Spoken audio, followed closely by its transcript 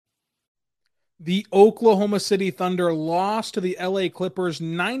The Oklahoma City Thunder lost to the LA Clippers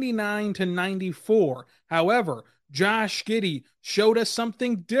 99-94. However, Josh Giddey showed us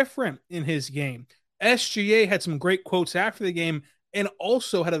something different in his game. SGA had some great quotes after the game and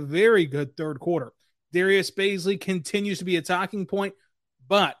also had a very good third quarter. Darius Bazley continues to be a talking point,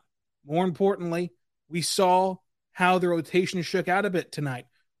 but more importantly, we saw how the rotation shook out a bit tonight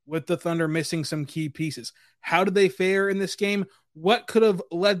with the Thunder missing some key pieces. How did they fare in this game? What could have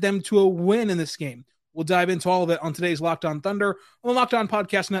led them to a win in this game? We'll dive into all of it on today's Locked On Thunder on the Locked On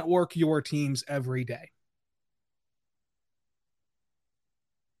Podcast Network, your teams every day.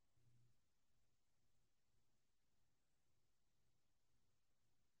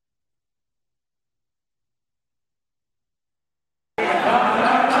 You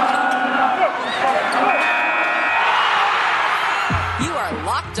are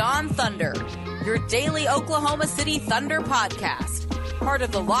Locked On Thunder, your daily Oklahoma City Thunder podcast. Part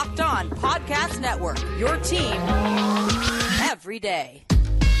of the Locked On Podcast Network, your team every day.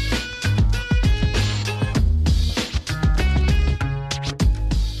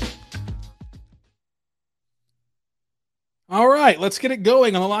 All right, let's get it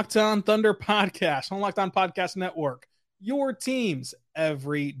going on the Locked On Thunder podcast, on Locked On Podcast Network, your teams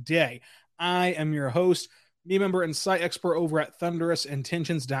every day. I am your host, me member and site expert over at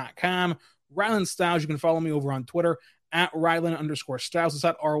thunderousintentions.com. Rylan Styles, you can follow me over on Twitter at Rylan_Styles. It's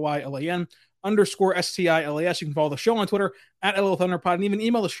at RYLAN_STILAS. You can follow the show on Twitter at LOThunderPod and even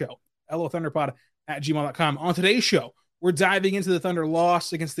email the show, LOThunderPod@gmail.com. On today's show, we're diving into the Thunder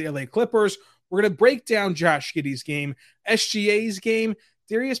loss against the LA Clippers. We're going to break down Josh Giddey's game, SGA's game.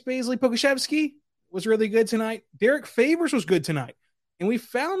 Darius Pokusevski was really good tonight. Derek Favors was good tonight. And we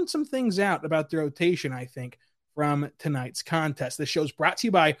found some things out about the rotation, I think, from tonight's contest. This show is brought to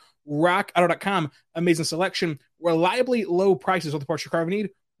you by RockAuto.com. Amazing selection, reliably low prices, all the parts your car need.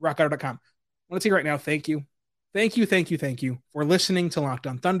 RockAuto.com. I want to tell you right now, thank you for listening to Locked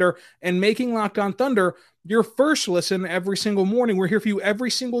On Thunder and making Locked On Thunder your first listen every single morning. We're here for you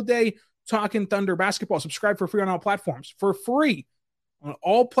every single day talking Thunder basketball. Subscribe for free on all platforms. For free on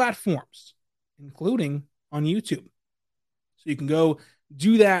all platforms, including on YouTube. So you can go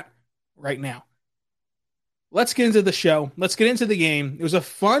do that right now. Let's get into the show. Let's get into the game. It was a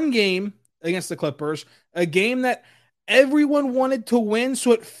fun game against the Clippers, a game that everyone wanted to win,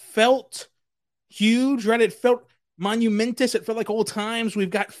 so it felt huge, right? It felt monumentous. It felt like old times. We've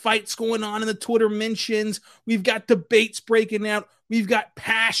got fights going on in the Twitter mentions. We've got debates breaking out. We've got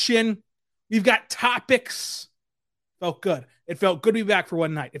passion. We've got topics. Felt good. It felt good to be back for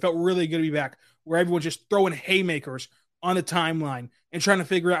one night. It felt really good to be back where everyone's just throwing haymakers on the timeline and trying to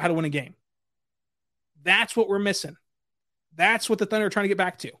figure out how to win a game. That's what we're missing. That's what the Thunder are trying to get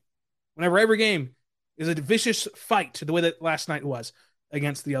back to. Whenever every game is a vicious fight, the way that last night was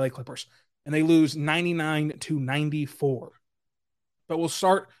against the LA Clippers. And they lose 99-94. But we'll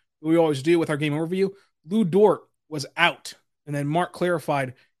start, what we always do, with our game overview. Lou Dort was out. And then Mark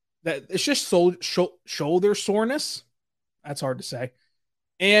clarified that it's just shoulder soreness. That's hard to say.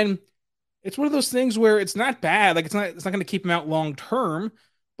 And it's one of those things where it's not bad. Like it's not going to keep him out long term,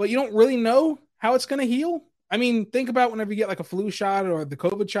 but you don't really know how it's going to heal. I mean, think about whenever you get like a flu shot or the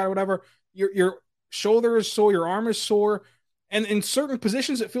COVID shot or whatever, your shoulder is sore, your arm is sore, and in certain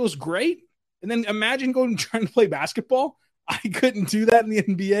positions it feels great. And then imagine going and trying to play basketball. I couldn't do that in the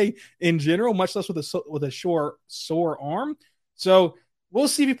NBA in general, much less with a sore arm. So we'll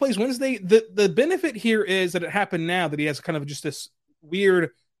see if he plays Wednesday. The benefit here is that it happened now that he has kind of just this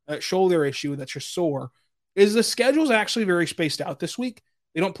weird shoulder issue that's just sore, is the schedule's actually very spaced out this week.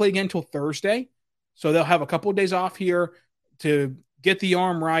 They don't play again until Thursday, so they'll have a couple of days off here to get the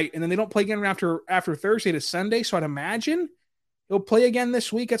arm right, and then they don't play again after Thursday to Sunday, so I'd imagine he'll play again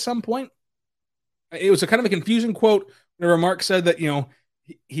this week at some point. It was a kind of a confusing quote where Mark said that,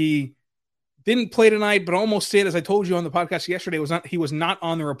 he didn't play tonight, but almost did, as I told you on the podcast yesterday. He was not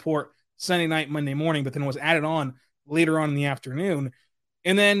on the report Sunday night, Monday morning, but then was added on later on in the afternoon.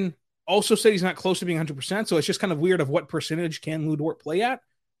 And then also said he's not close to being 100%. So it's just kind of weird of what percentage can Lou Dort play at,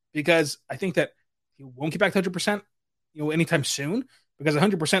 because I think that he won't get back to 100%, anytime soon, because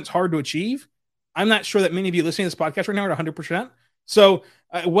 100% is hard to achieve. I'm not sure that many of you listening to this podcast right now are at 100%. So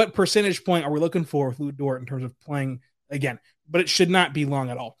what percentage point are we looking for with Lou Dort in terms of playing again? But it should not be long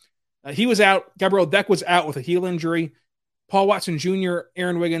at all. He was out. Gabriel Deck was out with a heel injury. Paul Watson Jr.,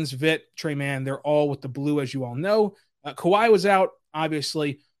 Aaron Wiggins, Vit, Trey Mann, they're all with the blue, as you all know. Kawhi was out,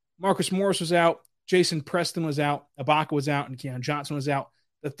 obviously. Marcus Morris was out. Jason Preston was out. Ibaka was out. And Keon Johnson was out.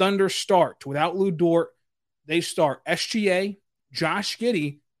 The Thunder start without Lou Dort. They start SGA, Josh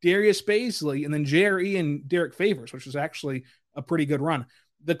Giddey, Darius Bazley, and then JRE and Derek Favors, which was actually a pretty good run.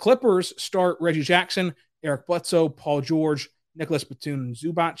 The Clippers start Reggie Jackson, Eric Bledsoe, Paul George, Nicholas Batum, and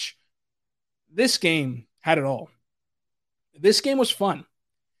Zubac. This game had it all. This game was fun.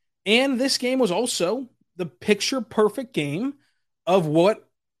 And this game was also the picture-perfect game of what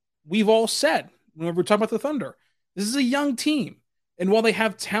we've all said whenever we talk about the Thunder. This is a young team. And while they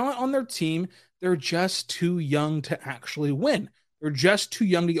have talent on their team, they're just too young to actually win. They're just too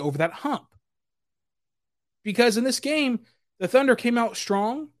young to get over that hump. Because in this game, the Thunder came out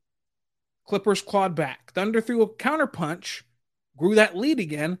strong. Clippers clawed back. Thunder threw a counterpunch, grew that lead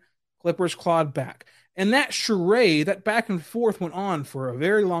again. Clippers clawed back. And that charade, that back and forth went on for a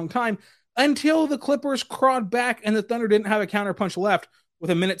very long time until the Clippers clawed back and the Thunder didn't have a counterpunch left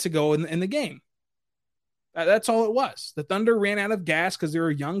with a minute to go in the game. That's all it was. The Thunder ran out of gas because they're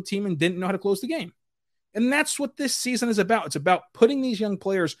a young team and didn't know how to close the game. And that's what this season is about. It's about putting these young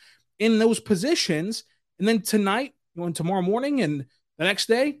players in those positions. And then tonight, tomorrow morning, and the next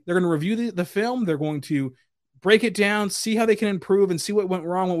day, they're going to review the film. They're going to break it down, see how they can improve, and see what went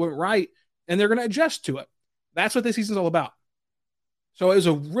wrong, what went right, and they're going to adjust to it. That's what this season's all about. So it was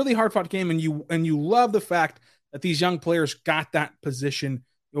a really hard-fought game, and you love the fact that these young players got that position,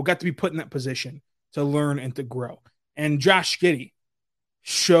 got to be put in that position to learn and to grow. And Josh Giddey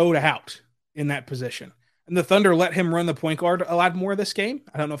showed out in that position. And the Thunder let him run the point guard a lot more this game.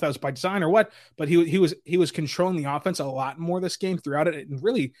 I don't know if that was by design or what, but he was controlling the offense a lot more this game throughout it, and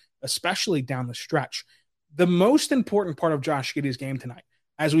really, especially down the stretch. The most important part of Josh Giddey's game tonight,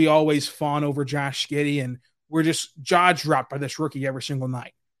 as we always fawn over Josh Giddey, and we're just jaw-dropped by this rookie every single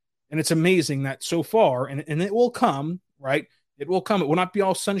night. And it's amazing that so far, and it will come, right? It will come. It will not be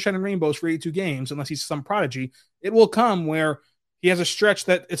all sunshine and rainbows for 82 games unless he's some prodigy. It will come where he has a stretch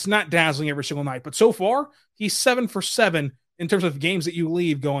that it's not dazzling every single night. But so far, he's 7 for 7 in terms of games that you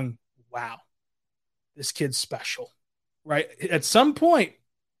leave going, wow, this kid's special, right? At some point,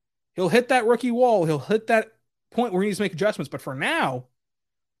 he'll hit that rookie wall. He'll hit that point where he needs to make adjustments. But for now,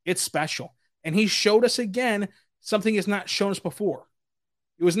 it's special. And he showed us again something he's not shown us before.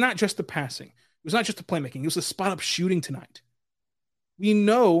 It was not just the passing. It was not just the playmaking. It was the spot-up shooting tonight. We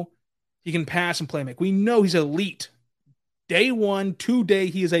know he can pass and play make. We know he's elite. Day one, today,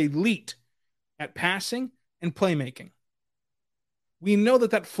 he is elite at passing and playmaking. We know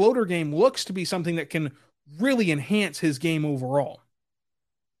that floater game looks to be something that can really enhance his game overall.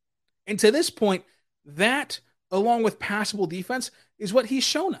 And to this point, that, along with passable defense, is what he's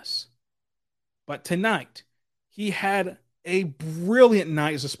shown us. But tonight, he had a brilliant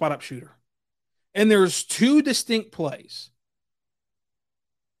night as a spot-up shooter. And there's two distinct plays.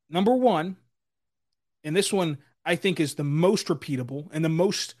 Number one, and this one I think is the most repeatable and the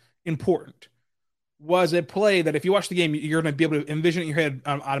most important, was a play that if you watch the game, you're going to be able to envision it in your head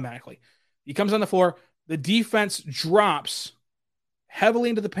automatically. He comes on the floor, the defense drops heavily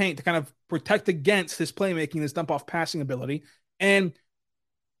into the paint to kind of protect against his playmaking, his dump-off passing ability, and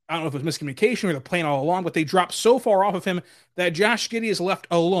I don't know if it was miscommunication or the plan all along, but they dropped so far off of him that Josh Giddey is left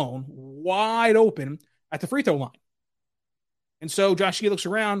alone, wide open at the free throw line. And so Josh Giddey looks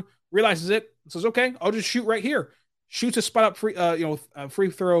around, realizes it, and says, okay, I'll just shoot right here. Shoots a spot up free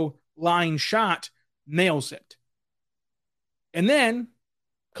throw line shot, nails it. And then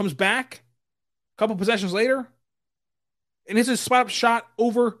comes back a couple possessions later and hits a spot up shot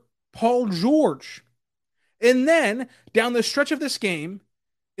over Paul George. And then down the stretch of this game,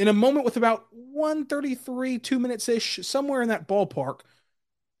 in a moment with about 1:33, 2 minutes-ish, somewhere in that ballpark,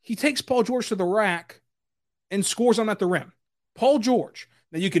 he takes Paul George to the rack and scores on at the rim. Paul George.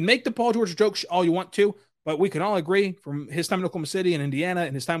 Now, you can make the Paul George joke all you want to, but we can all agree from his time in Oklahoma City and Indiana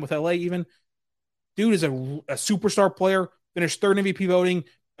and his time with LA even, dude is a superstar player, finished third MVP voting,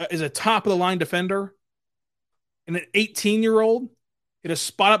 is a top-of-the-line defender, and an 18-year-old hit a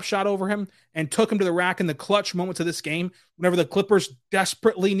spot-up shot over him and took him to the rack in the clutch moments of this game whenever the Clippers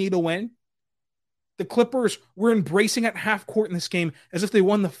desperately need a win. The Clippers were embracing at half court in this game as if they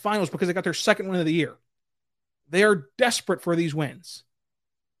won the finals because they got their second win of the year. They are desperate for these wins.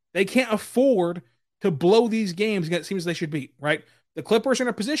 They can't afford to blow these games against teams they should beat, right? The Clippers are in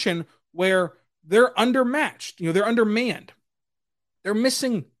a position where they're undermatched. They're undermanned. They're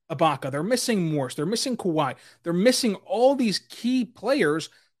missing Ibaka. They're missing Morris. They're missing Kawhi. They're missing all these key players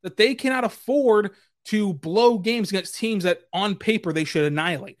that they cannot afford to blow games against teams that on paper they should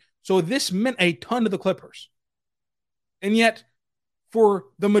annihilate. So this meant a ton to the Clippers. And yet, for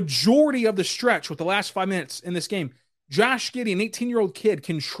the majority of the stretch with the last 5 minutes in this game, Josh Giddey, an 18-year-old kid,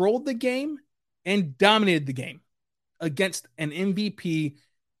 controlled the game and dominated the game against an MVP,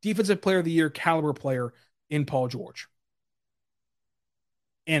 Defensive Player of the Year caliber player in Paul George.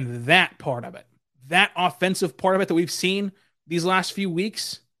 And that part of it, that offensive part of it that we've seen these last few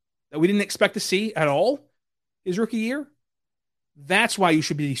weeks that we didn't expect to see at all his rookie year. That's why you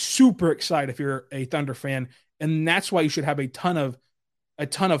should be super excited if you're a Thunder fan, and that's why you should have a ton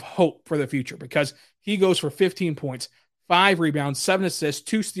of hope for the future, because he goes for 15 points, 5 rebounds, 7 assists,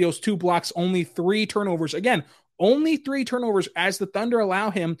 2 steals, 2 blocks, only 3 turnovers. Again, only 3 turnovers, as the Thunder allow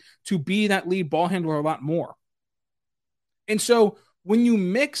him to be that lead ball handler a lot more. And so when you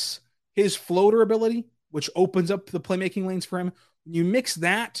mix his floater ability, which opens up the playmaking lanes for him, when you mix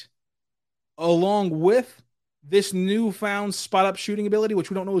that along with this newfound spot-up shooting ability, which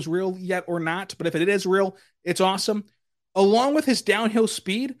we don't know is real yet or not, but if it is real, it's awesome, along with his downhill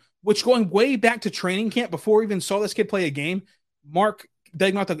speed, which going way back to training camp before we even saw this kid play a game, Mark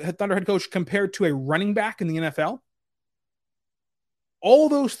Daigneault, the Thunder head coach, compared to a running back in the NFL. All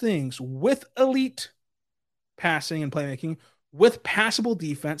those things with elite passing and playmaking, with passable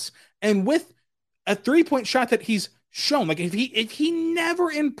defense, and with a three-point shot that he's shown. Like if he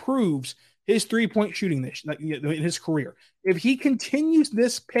never improves his three-point shooting in his career, if he continues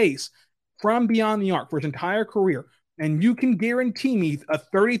this pace from beyond the arc for his entire career, and you can guarantee me a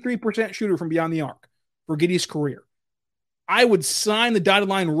 33% shooter from beyond the arc for Giddey's career, I would sign the dotted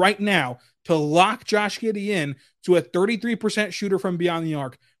line right now to lock Josh Giddey in to a 33% shooter from beyond the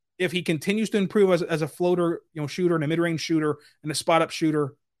arc if he continues to improve as a floater, shooter and a mid-range shooter and a spot-up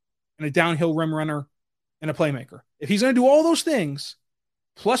shooter and a downhill rim runner and a playmaker. If he's going to do all those things,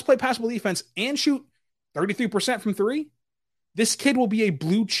 plus play passable defense and shoot 33% from 3, this kid will be a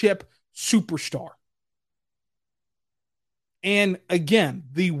blue chip superstar. And again,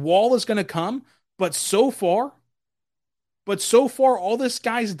 the wall is going to come, but so far, all this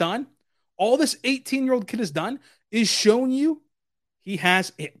guy's done, all this 18-year-old kid has done is showing you he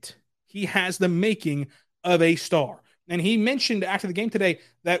has it. He has the making of a star. And he mentioned after the game today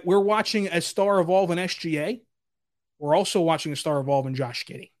that we're watching a star evolve in SGA. We're also watching a star evolve in Josh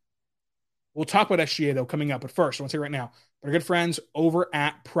Giddey. We'll talk about SGA, though, coming up. But first, I want to say right now, our good friends over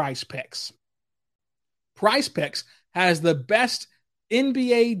at Prize Picks. Prize Picks has the best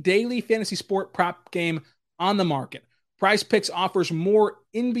NBA daily fantasy sport prop game on the market. Prize Picks offers more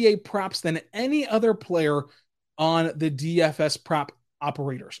NBA props than any other player on the DFS prop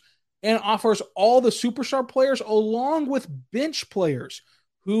operators, and offers all the superstar players along with bench players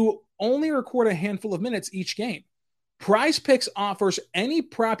who only record a handful of minutes each game. Prize Picks offers any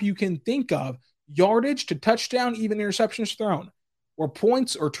prop you can think of, yardage to touchdown, even interceptions thrown, or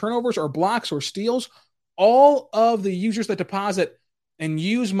points or turnovers or blocks or steals. All of the users that deposit and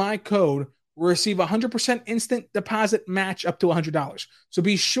use my code will receive 100% instant deposit match up to $100. So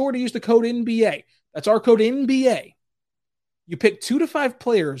be sure to use the code NBA. That's our code NBA. You pick 2 to 5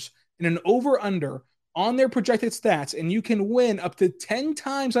 players in an over-under on their projected stats, and you can win up to 10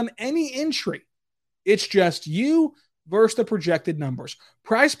 times on any entry. It's just you versus the projected numbers.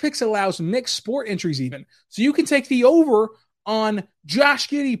 Prize Picks allows mixed sport entries even. So you can take the over on Josh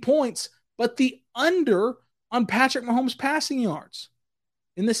Giddey points, but the under on Patrick Mahomes passing yards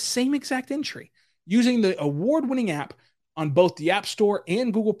in the same exact entry. Using the award-winning app on both the App Store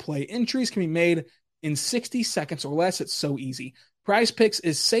and Google Play, entries can be made in 60 seconds or less. It's so easy. Prize Picks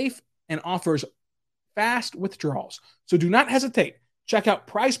is safe and offers fast withdrawals. So do not hesitate. Check out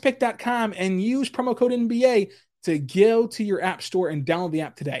prizepick.com and use promo code NBA to go to your app store and download the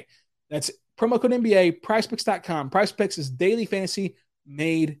app today. That's promo code NBA, prizepicks.com. Prize Picks is daily fantasy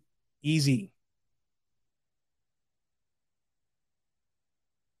made easy.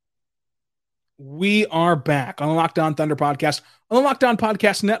 We are back on the Locked On Thunder podcast, on the Locked On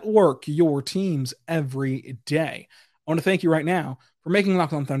Podcast Network, your teams every day. I want to thank you right now for making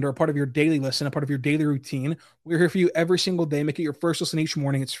Locked On Thunder a part of your daily listen, a part of your daily routine. We're here for you every single day. Make it your first listen each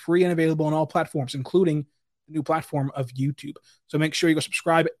morning. It's free and available on all platforms, including the new platform of YouTube. So make sure you go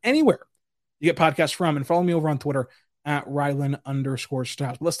subscribe anywhere you get podcasts from, and follow me over on Twitter at Rylan_Styles.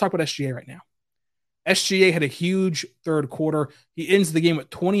 But let's talk about SGA right now. SGA had a huge third quarter. He ends the game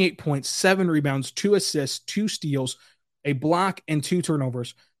with 28 points, 7 rebounds, 2 assists, 2 steals, a block, and 2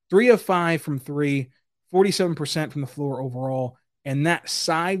 turnovers. 3 of 5 from 3, 47% from the floor overall. And that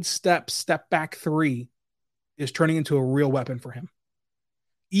step back 3 is turning into a real weapon for him.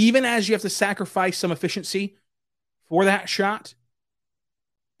 Even as you have to sacrifice some efficiency for that shot,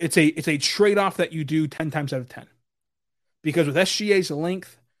 it's a trade-off that you do 10 times out of 10. Because with SGA's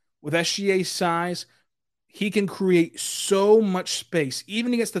length, with SGA's size, he can create so much space,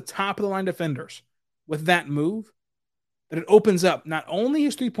 even against the top of the line defenders, with that move, that it opens up not only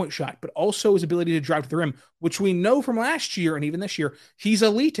his three-point shot, but also his ability to drive to the rim, which we know from last year and even this year, he's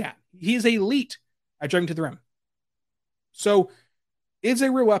elite at. He is elite at driving to the rim. So it's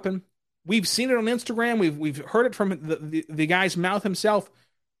a real weapon. We've seen it on Instagram. We've heard it from the guy's mouth himself.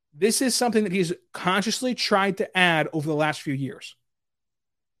 This is something that he's consciously tried to add over the last few years.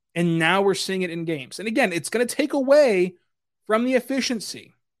 And now we're seeing it in games. And again, it's going to take away from the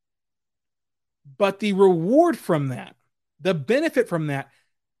efficiency. But the reward from that, the benefit from that,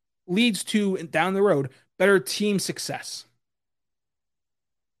 leads to, down the road, better team success.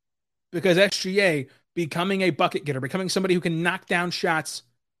 Because SGA becoming a bucket getter, becoming somebody who can knock down shots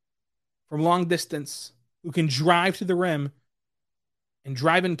from long distance, who can drive to the rim and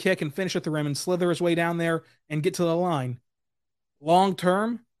drive and kick and finish at the rim and slither his way down there and get to the line. Long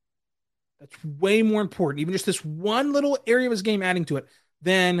term, that's way more important. Even just this one little area of his game adding to it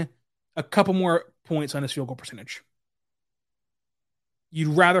than a couple more points on his field goal percentage. You'd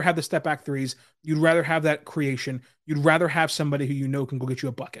rather have the step back threes. You'd rather have that creation. You'd rather have somebody who you know can go get you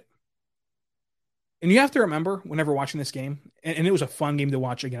a bucket. And you have to remember, whenever watching this game, and it was a fun game to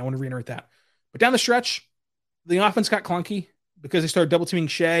watch, again, I want to reiterate that. But down the stretch, the offense got clunky because they started double teaming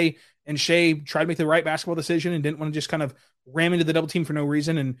Shai, and Shai tried to make the right basketball decision and didn't want to just kind of ram into the double team for no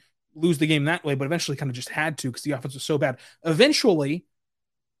reason and lose the game that way, but eventually kind of just had to because the offense was so bad. Eventually,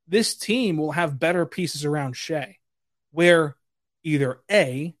 this team will have better pieces around Shai, where either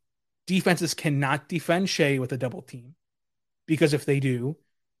A, defenses cannot defend Shai with a double team, because if they do,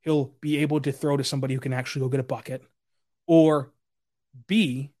 he'll be able to throw to somebody who can actually go get a bucket, or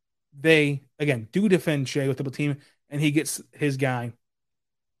B, they, again, do defend Shai with double team, and he gets his guy,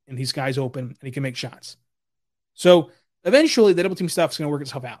 and his guy's open, and he can make shots. So eventually, the double team stuff is going to work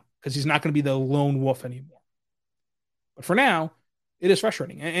itself out because he's not going to be the lone wolf anymore. But for now, it is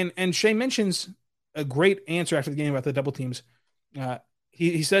frustrating. And Shai mentions a great answer after the game about the double teams.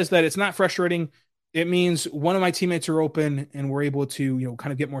 He says that it's not frustrating. It means one of my teammates are open and we're able to,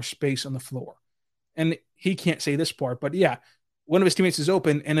 kind of get more space on the floor. And he can't say this part, but yeah, one of his teammates is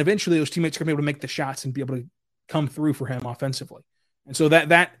open, and eventually those teammates are going to be able to make the shots and be able to come through for him offensively. And so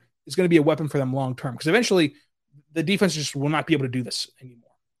that is going to be a weapon for them long term, because eventually the defense just will not be able to do this anymore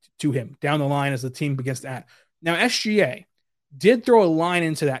to him down the line as the team begins to add. Now, SGA did throw a line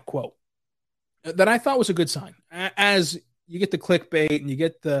into that quote that I thought was a good sign. As you get the clickbait and you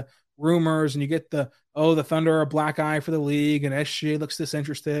get the rumors and you get the Thunder are a black eye for the league and SGA looks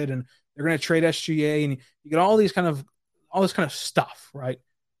disinterested and they're going to trade SGA, and you get all this kind of stuff, right?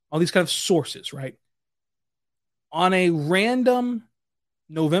 All these kind of sources, right? On a random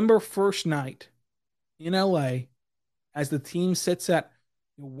November 1st night in LA, as the team sits at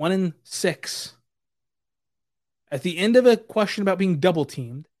 1-6, at the end of a question about being double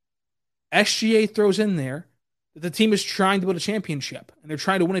teamed, SGA throws in there that the team is trying to build a championship and they're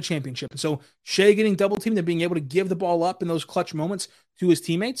trying to win a championship. And so Shai getting double teamed and being able to give the ball up in those clutch moments to his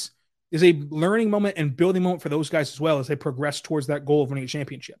teammates is a learning moment and building moment for those guys as well as they progress towards that goal of winning a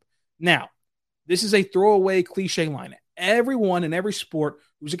championship. Now, this is a throwaway cliche line. Everyone in every sport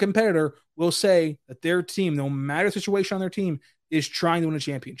who's a competitor will say that their team, no matter the situation on their team, is trying to win a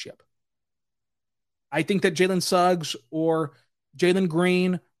championship. I think that Jalen Suggs or Jalen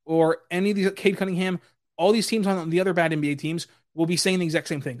Green or any of these, Cade Cunningham, all these teams on the other bad NBA teams will be saying the exact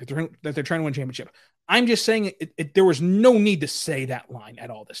same thing, that they're trying to win a championship. I'm just saying there was no need to say that line at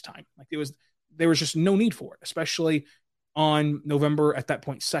all this time. Like there was just no need for it, especially on November, at that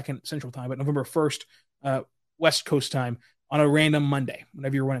point, 2nd Central Time, but November 1st, West Coast time, on a random Monday,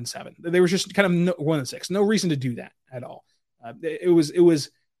 whenever you're 1-7. There was just kind of 1-6. No reason to do that at all.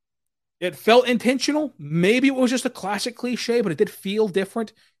 It felt intentional. Maybe it was just a classic cliche, but it did feel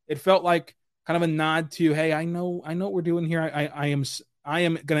different. It felt like kind of a nod to, hey, I know what we're doing here. I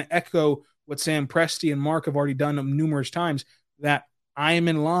am going to echo what Sam Presti and Mark have already done numerous times, that I am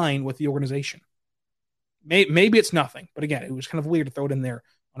in line with the organization. Maybe it's nothing, but again, it was kind of weird to throw it in there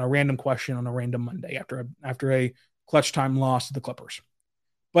on a random question on a random Monday after a clutch time loss to the Clippers.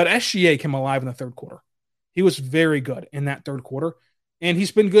 But SGA came alive in the third quarter. He was very good in that third quarter, and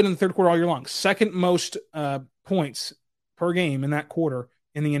he's been good in the third quarter all year long. Second most points per game in that quarter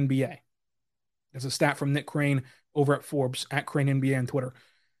in the NBA. That's a stat from Nick Crane over at Forbes, at Crane NBA on Twitter.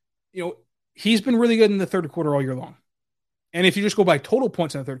 He's been really good in the third quarter all year long. And if you just go by total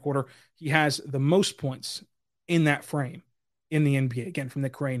points in the third quarter, he has the most points in that frame in the NBA. Again, from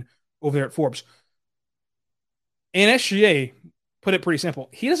Nick Crane over there at Forbes. And SGA put it pretty simple.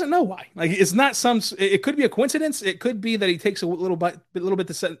 He doesn't know why. Like, it's not it could be a coincidence. It could be that he takes a little bit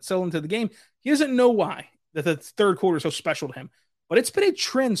to settle into the game. He doesn't know why that the third quarter is so special to him. But it's been a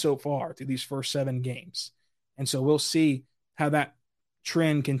trend so far through these first 7 games. And so we'll see how that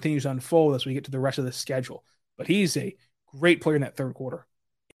trend continues to unfold as we get to the rest of the schedule. But he's a great player in that third quarter.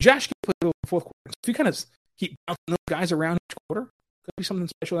 Josh Giddey played in the fourth quarter. So if you kind of keep bouncing those guys around each quarter, Could be something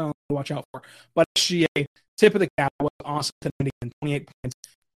special that I want to watch out for. But SGA, tip of the cap, was awesome tonight in 28 points.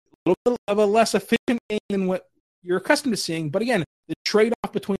 A little bit of a less efficient game than what you're accustomed to seeing. But again, the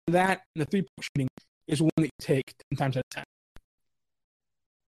trade-off between that and the three-point shooting is one that you take 10 times out of 10.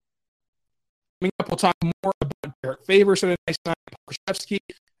 Coming up, we'll talk more about Derek Favors at a nice night, Pokusevski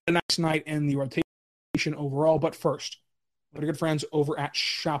a nice night, and the rotation overall. But first, our good friends over at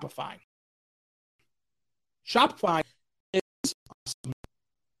Shopify. Shopify is awesome.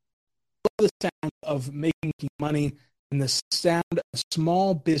 I love the sound of making money and the sound of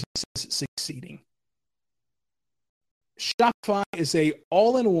small businesses succeeding. Shopify is a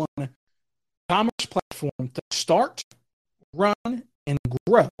all-in-one commerce platform to start, run, and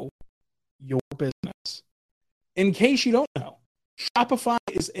grow your business. In case you don't know, Shopify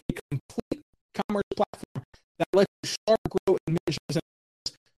is a complete commerce platform that lets you start, grow, and manage business.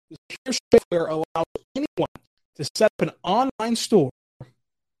 This secure software allows anyone to set up an online store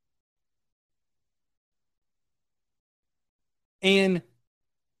and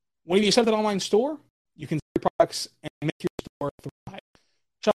when you set up an online store, you can sell your products and make your store thrive.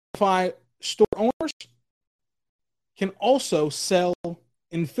 Shopify store owners can also sell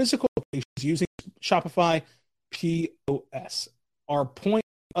in physical locations using Shopify POS, our point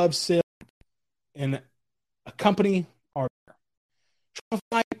of sale in a company hardware.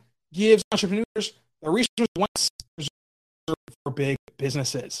 Shopify gives entrepreneurs the resources once reserved for big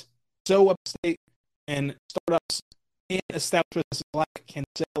businesses. So upstate and startups and established businesses alike can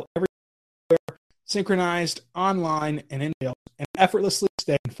sell everywhere, synchronized online and in sales, and effortlessly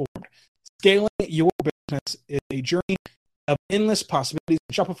stay informed. Scaling your business is a journey of endless possibilities.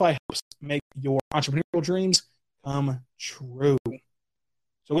 Shopify helps make your entrepreneurial dreams come true.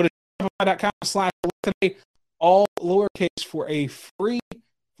 So go to shopify.com/today, all lowercase, for a free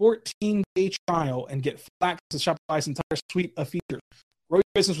 14-day trial and get full access to Shopify's entire suite of features. Grow your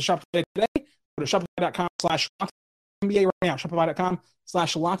business with Shopify today. Go to shopify.com/LockedOnNBA right now.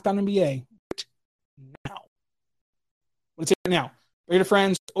 Shopify.com/LockedOnNBA right now. Let's hear it now. Your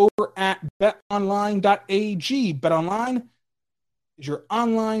friends over at betonline.ag. BetOnline is your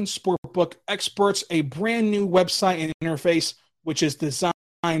online sportbook experts, a brand new website and interface which is designed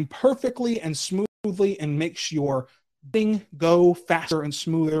perfectly and smoothly and makes your thing go faster and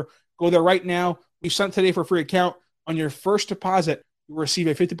smoother. Go there right now. We've sent today for a free account. On your first deposit, you'll receive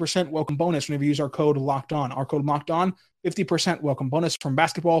a 50% welcome bonus whenever you use our code Locked On. Our code Locked On, 50% welcome bonus from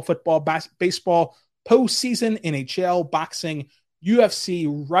basketball, football, baseball, postseason, NHL, boxing, UFC,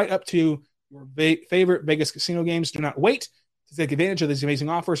 right up to your favorite Vegas casino games. Do not wait to take advantage of these amazing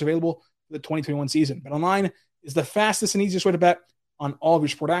offers available for the 2021 season. BetOnline is the fastest and easiest way to bet on all of your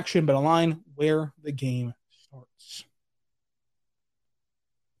sport action. BetOnline, where the game starts.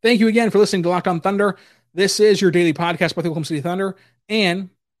 Thank you again for listening to Locked On Thunder. This is your daily podcast about the Oklahoma City Thunder,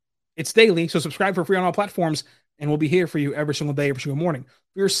 and it's daily, so subscribe for free on all platforms, and we'll be here for you every single day, every single morning.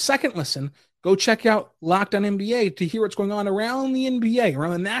 For your second listen, go check out Locked On NBA to hear what's going on around the NBA,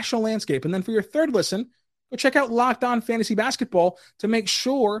 around the national landscape. And then for your third listen, go check out Locked On Fantasy Basketball to make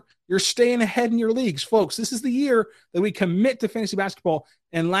sure you're staying ahead in your leagues. Folks, this is the year that we commit to fantasy basketball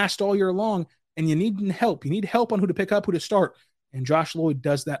and last all year long, and you need help. You need help on who to pick up, who to start, and Josh Lloyd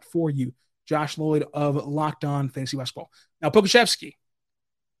does that for you. Josh Lloyd of Locked On Fantasy Basketball. Now, Pokusevski,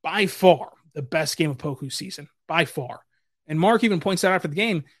 by far the best game of Poku season, by far. And Mark even points out after the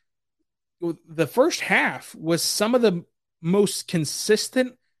game, the first half was some of the most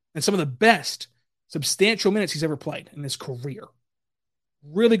consistent and some of the best substantial minutes he's ever played in his career.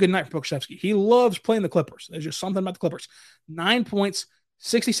 Really good night for Pokusevski. He loves playing the Clippers. There's just something about the Clippers. 9 points,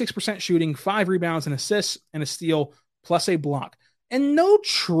 66% shooting, 5 rebounds, and assists, and a steal, plus a block. And no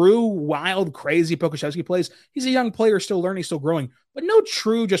true, wild, crazy Pokusevski plays. He's a young player, still learning, still growing. But no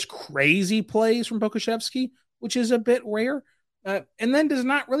true, just crazy plays from Pokusevski, which is a bit rare. And then does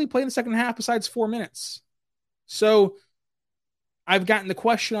not really play in the second half besides 4 minutes. So I've gotten the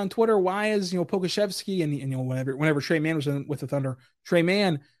question on Twitter, why is, Pokusevski and whenever Trey Mann was with the Thunder, Trey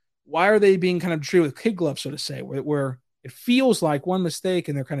Mann, why are they being kind of treated with kid gloves, so to say, where it feels like one mistake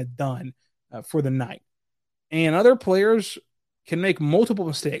and they're kind of done for the night. And other players can make multiple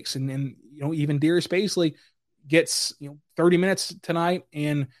mistakes. And even Darius Bazley gets 30 minutes tonight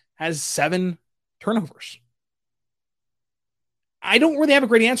and has 7 turnovers. I don't really have a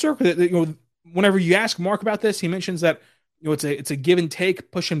great answer because whenever you ask Mark about this, he mentions that it's a give and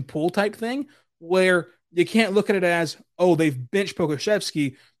take, push and pull type thing where you can't look at it as, oh, they've benched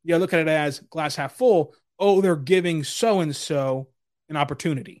Pokusevski. You look at it as glass half full. Oh, they're giving so and so an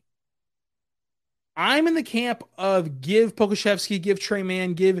opportunity. I'm in the camp of give Pokusevski, give Trey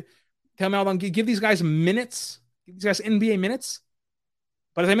Mann, give Tel Maldon, give these guys minutes, give these guys NBA minutes,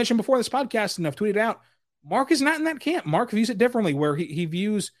 But as I mentioned before in this podcast, and I've tweeted out, Mark is not in that camp. Mark views it differently, where he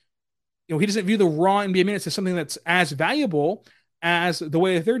views, he doesn't view the raw NBA minutes as something that's as valuable as the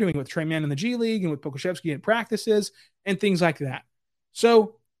way that they're doing it with Trey Mann in the G League and with Pokusevski in practices and things like that.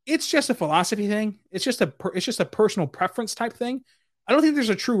 So it's just a philosophy thing. It's just a personal preference type thing. I don't think there's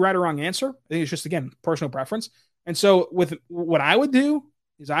a true right or wrong answer. I think it's just, again, personal preference. And so with what I would do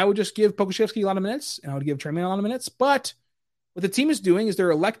is I would just give Pokusevski a lot of minutes and I would give Trey Mann a lot of minutes. But what the team is doing is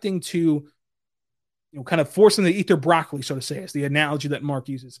they're electing to, kind of force them to eat their broccoli, so to say, is the analogy that Mark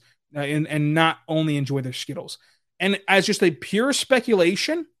uses, and not only enjoy their Skittles. And as just a pure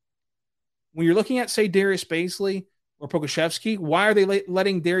speculation, when you're looking at, say, Darius Bazley or Pokusevski, why are they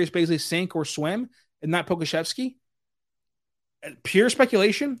letting Darius Bazley sink or swim and not Pokusevski? Pure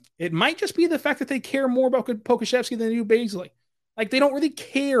speculation, it might just be the fact that they care more about Pokusevski than they do Bazley. Like, they don't really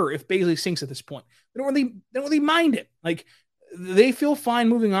care if Bazley sinks at this point. They don't really mind it. Like, they feel fine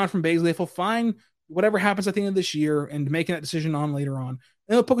moving on from Bazley. They feel fine whatever happens at the end of this year and making that decision on later on.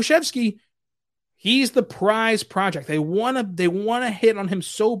 And Pokusevski, he's the prize project. They want to hit on him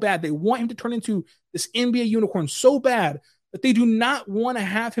so bad. They want him to turn into this NBA unicorn so bad that they do not want to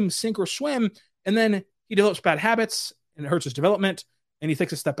have him sink or swim. And then he develops bad habits and it hurts his development and he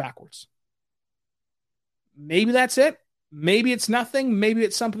takes a step backwards. Maybe that's it. Maybe it's nothing. Maybe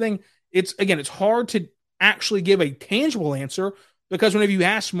it's something. It's hard to actually give a tangible answer because whenever you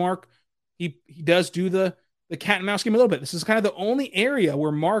ask Mark, he does do the cat and mouse game a little bit. This is kind of the only area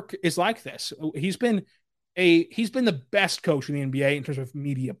where Mark is like this. He's been the best coach in the NBA in terms of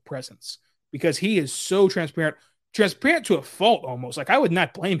media presence because he is so transparent to a fault almost. Like, I would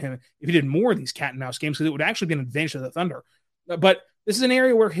not blame him if he did more of these cat and mouse games because it would actually be an advantage to the Thunder. But this is an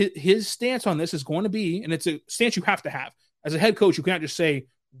area where his stance on this is going to be, and it's a stance you have to have. As a head coach, you cannot just say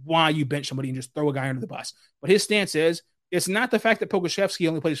why you bench somebody and just throw a guy under the bus. But his stance is, it's not the fact that Pokusevski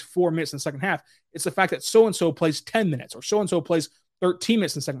only plays 4 minutes in the second half. It's the fact that so-and-so plays 10 minutes or so-and-so plays 13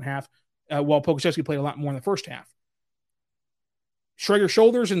 minutes in the second half while Pokusevski played a lot more in the first half. Shrug your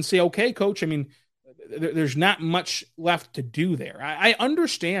shoulders and say, okay, coach. I mean, there's not much left to do there. I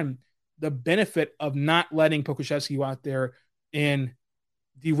understand the benefit of not letting Pokusevski go out there and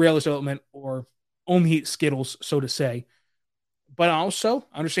derail his development or only eat Skittles, so to say. But I also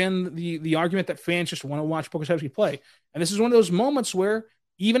understand the argument that fans just want to watch Pokusevski play. And this is one of those moments where,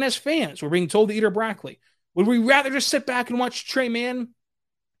 even as fans, we're being told to eat our broccoli. Would we rather just sit back and watch Trey Mann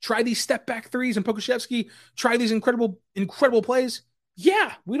try these step-back threes and Pokusevski try these incredible plays?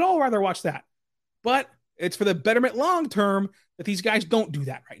 Yeah, we'd all rather watch that. But it's for the betterment long-term that these guys don't do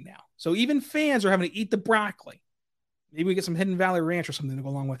that right now. So even fans are having to eat the broccoli. Maybe we get some Hidden Valley Ranch or something to go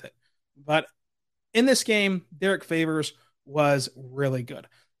along with it. But in this game, Derek Favors was really good.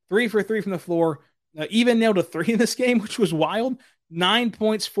 3 for 3 from the floor. Even nailed a 3 in this game, which was wild. 9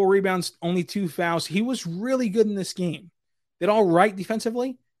 points, 4 rebounds, only 2 fouls. He was really good in this game. Did all right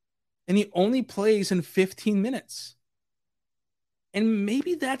defensively, and he only plays in 15 minutes. And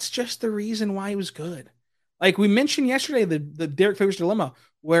maybe that's just the reason why he was good. Like we mentioned yesterday, the Derek Favors dilemma,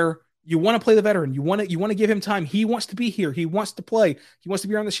 where you want to play the veteran. You want to give him time. He wants to be here. He wants to play. He wants to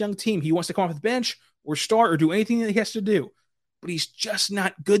be on this young team. He wants to come off the bench or start or do anything that he has to do. But he's just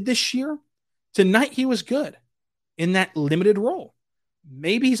not good this year. Tonight, he was good in that limited role.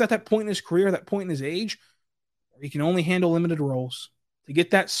 Maybe he's at that point in his career, that point in his age, where he can only handle limited roles. To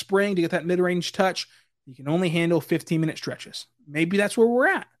get that spring, to get that mid-range touch, he can only handle 15-minute stretches. Maybe that's where we're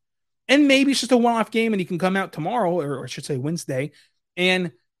at. And maybe it's just a one-off game and he can come out tomorrow, or I should say Wednesday,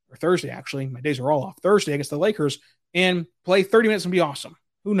 or Thursday, actually. My days are all off. Thursday against the Lakers, and play 30 minutes and be awesome.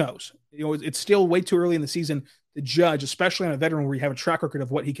 Who knows? It's still way too early in the season to judge, especially on a veteran where you have a track record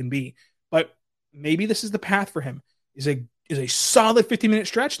of what he can be. But maybe this is the path for him. Is a solid 15-minute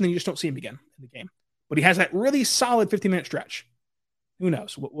stretch, and then you just don't see him again in the game. But he has that really solid 15-minute stretch. Who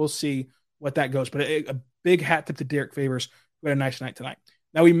knows? We'll see what that goes. But a big hat tip to Derek Favors, who had a nice night tonight.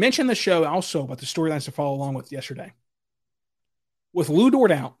 Now, we mentioned the show also about the storylines to follow along with yesterday. With Lou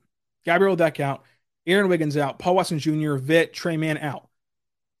Dort out, Gabriel Deck out, Aaron Wiggins out, Paul Watson Jr., Vitt, Trey Mann out.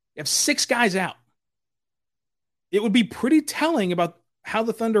 You have 6 guys out. It would be pretty telling about how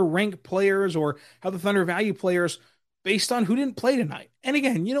the Thunder rank players or how the Thunder value players based on who didn't play tonight. And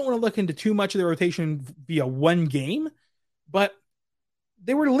again, you don't want to look into too much of the rotation via one game, but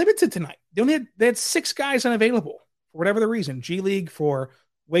they were limited tonight. They had 6 guys unavailable for whatever the reason. G League for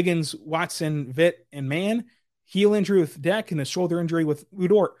Wiggins, Watson, Vitt, and Mann. Heel injury with Deck and the shoulder injury with Lou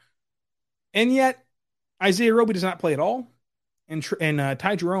Dort. And yet, Isaiah Roby does not play at all. And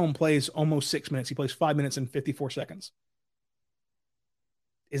Ty Jerome plays almost 6 minutes. He plays 5 minutes and 54 seconds.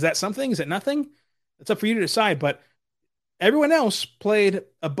 Is that something? Is it nothing? It's up for you to decide. But Everyone else played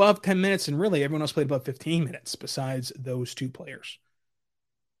above 10 minutes, and really everyone else played above 15 minutes besides those two players.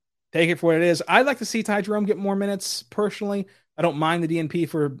 Take it for what it is. I'd like to see Ty Jerome get more minutes personally. I don't mind the DNP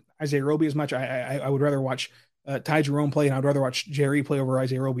for Isaiah Roby as much. I would rather watch Ty Jerome play, and I'd rather watch Jerry play over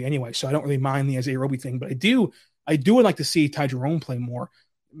Isaiah Roby anyway. So I don't really mind the Isaiah Roby thing, but I would like to see Ty Jerome play more.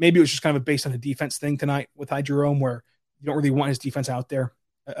 Maybe it was just kind of based on a defense thing tonight with Ty Jerome, where you don't really want his defense out there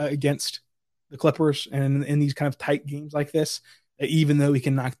against the Clippers and in these kind of tight games like this, even though he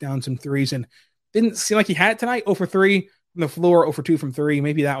can knock down some threes. And didn't seem like he had it tonight. 0 for 3 from the floor, 0 for 2 from 3.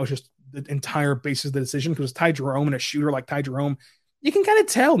 Maybe that was just the entire basis of the decision, because Ty Jerome and a shooter like Ty Jerome, you can kind of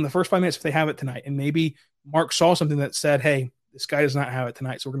tell in the first 5 minutes if they have it tonight. And maybe Mark saw something that said, hey, this guy does not have it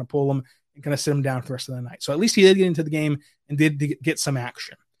tonight, so we're going to pull him and kind of sit him down for the rest of the night. So at least he did get into the game and did get some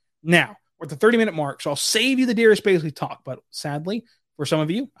action. Now, we're at the 30-minute mark, so I'll save you the Darius Bazley talk. But sadly, for some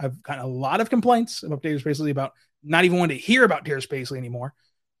of you, I've gotten a lot of complaints about Darius Bazley, about not even wanting to hear about Darius Bazley anymore.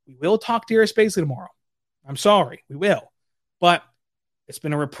 We will talk Darius Bazley tomorrow. I'm sorry, we will. But it's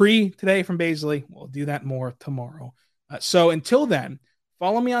been a reprieve today from Bazley. We'll do that more tomorrow. So until then,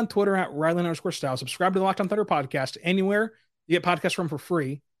 follow me on Twitter at Ryland_Style. Subscribe to the Locked On Thunder podcast anywhere you get podcasts from for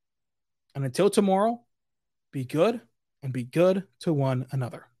free. And until tomorrow, be good and be good to one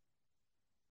another.